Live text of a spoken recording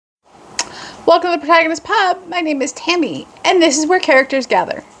Welcome to the Protagonist Pub. My name is Tammy, and this is where characters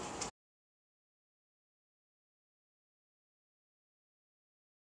gather.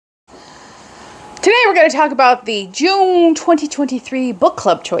 Today we're going to talk about the June 2023 book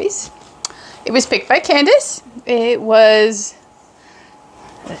club choice. It was picked by Candace. It was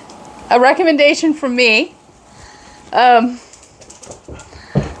a recommendation from me. And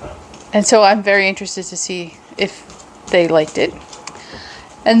so I'm very interested to see if they liked it.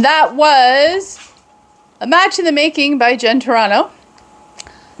 And that was A Match in the Making by Jen Turano.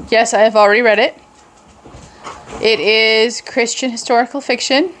 Yes, I have already read it. It is Christian historical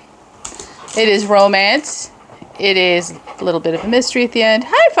fiction. It is romance. It is a little bit of a mystery at the end.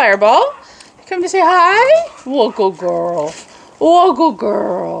 Hi, Fireball. Come to say hi? Woggle girl. Woggle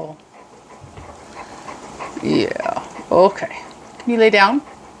girl. Yeah. Okay. Can you lay down?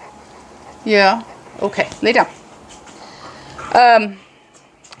 Yeah. Okay. Lay down.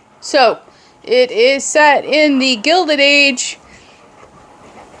 So, it is set in the Gilded Age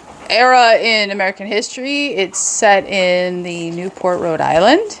era in American history. It's set in the Newport, Rhode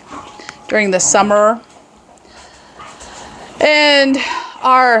Island during the summer. And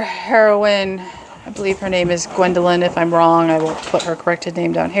our heroine, I believe her name is Gwendolyn. If I'm wrong, I will put her corrected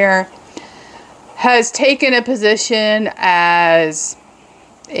name down here, has taken a position as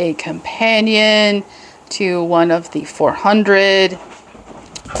a companion to one of the 400.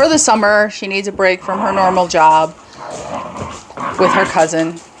 For the summer, she needs a break from her normal job with her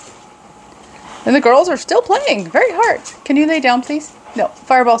cousin. And the girls are still playing very hard. Can you lay down, please? No.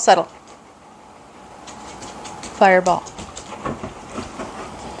 Fireball, settle. Fireball.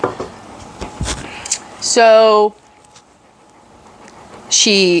 So,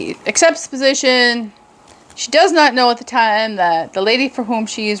 she accepts the position. She does not know at the time that the lady for whom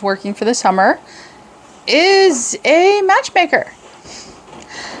she is working for the summer is a matchmaker.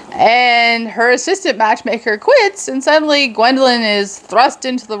 And her assistant matchmaker quits, and suddenly Gwendolyn is thrust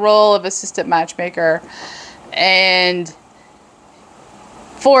into the role of assistant matchmaker and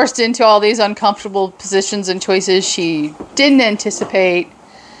forced into all these uncomfortable positions and choices she didn't anticipate.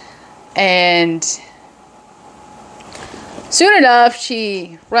 And soon enough,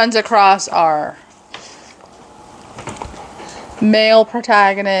 she runs across our male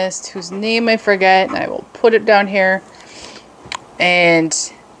protagonist, whose name I forget, and I will put it down here. And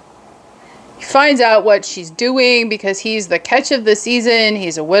he finds out what she's doing because he's the catch of the season.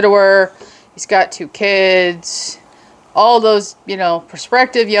 He's a widower. He's got 2 kids. All those,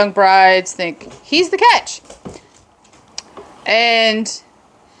 prospective young brides think he's the catch. And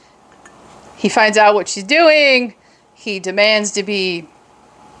he finds out what she's doing. He demands to be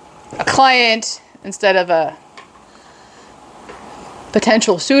a client instead of a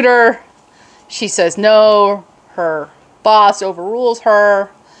potential suitor. She says no. Her boss overrules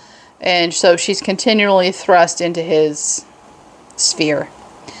her. And so she's continually thrust into his sphere.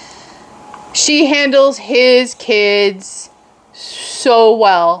 She handles his kids so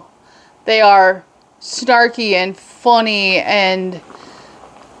well. They are snarky and funny and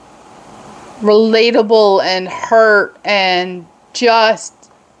relatable and hurt and just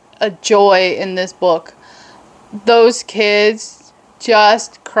a joy in this book. Those kids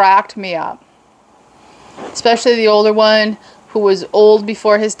just cracked me up. Especially the older one, who was old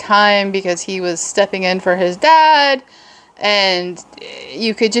before his time because he was stepping in for his dad. And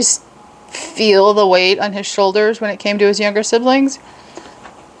you could just feel the weight on his shoulders when it came to his younger siblings.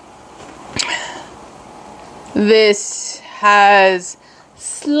 This has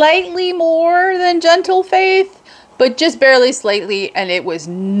slightly more than Gentle Faith, but just barely slightly, and it was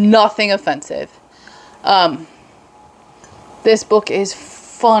nothing offensive. This book is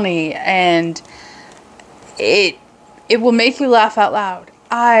funny, and it will make you laugh out loud.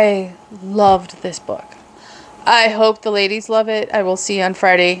 I loved this book. I hope the ladies love it. I will see you on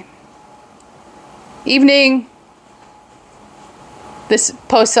Friday evening. This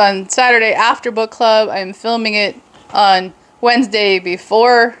posts on Saturday after book club. I'm filming it on Wednesday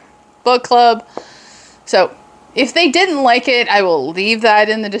before book club. So if they didn't like it, I will leave that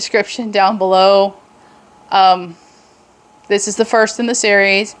in the description down below. This is the first in the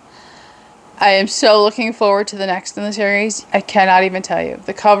series. I am so looking forward to the next in the series. I cannot even tell you.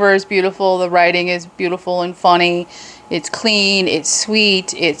 The cover is beautiful. The writing is beautiful and funny. It's clean. It's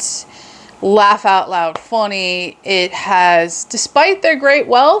sweet. It's laugh out loud funny. It has, despite their great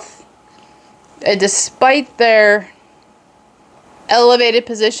wealth, and despite their elevated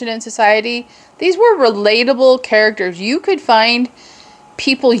position in society, these were relatable characters. You could find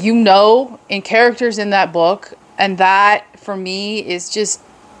people in characters in that book. And that, for me, is just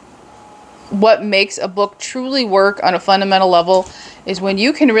what makes a book truly work on a fundamental level is when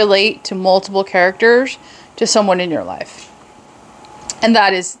you can relate to multiple characters to someone in your life. And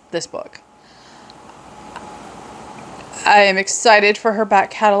that is this book. I am excited for her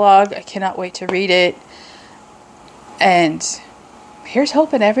back catalog. I cannot wait to read it. And here's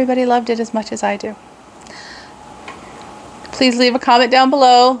hoping everybody loved it as much as I do. Please leave a comment down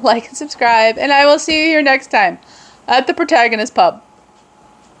below, like and subscribe, and I will see you here next time at the Protagonist Pub.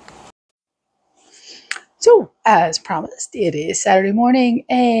 So, as promised, it is Saturday morning,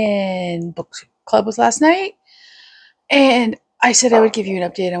 and book club was last night, and I said I would give you an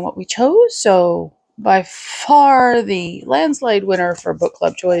update on what we chose. So, by far, the landslide winner for book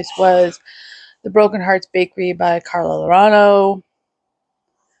club choice was The Broken Hearts Bakery by Carla Lorano.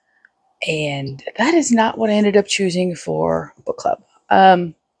 And that is not what I ended up choosing for book club.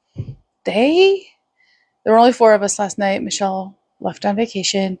 There were only 4 of us last night. Michelle left on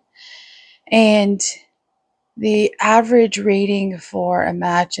vacation. And the average rating for A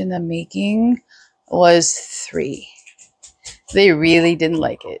Match in the Making was 3. They really didn't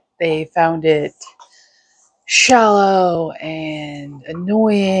like it. They found it shallow and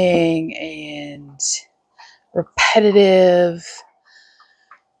annoying and repetitive.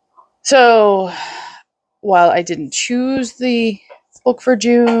 So, while I didn't choose the book for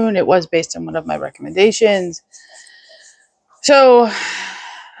June, it was based on one of my recommendations. So,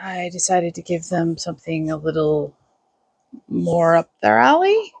 I decided to give them something a little more up their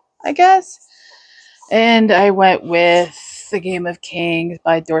alley, I guess. And I went with The Game of Kings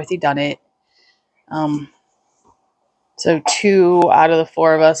by Dorothy Dunnett. So 2 out of the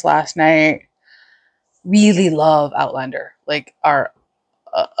 4 of us last night really love Outlander, like are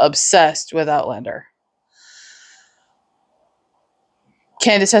obsessed with Outlander.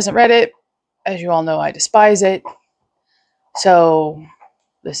 Candace hasn't read it. As you all know, I despise it. So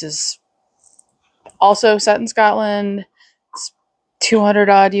this is also set in Scotland. It's 200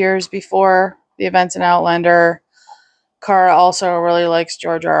 odd years before the events in Outlander. Cara also really likes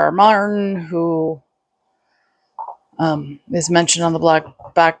George R.R. Martin, who is mentioned on the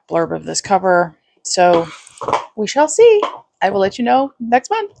back blurb of this cover. So we shall see. I will let you know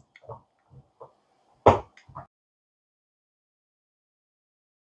next month.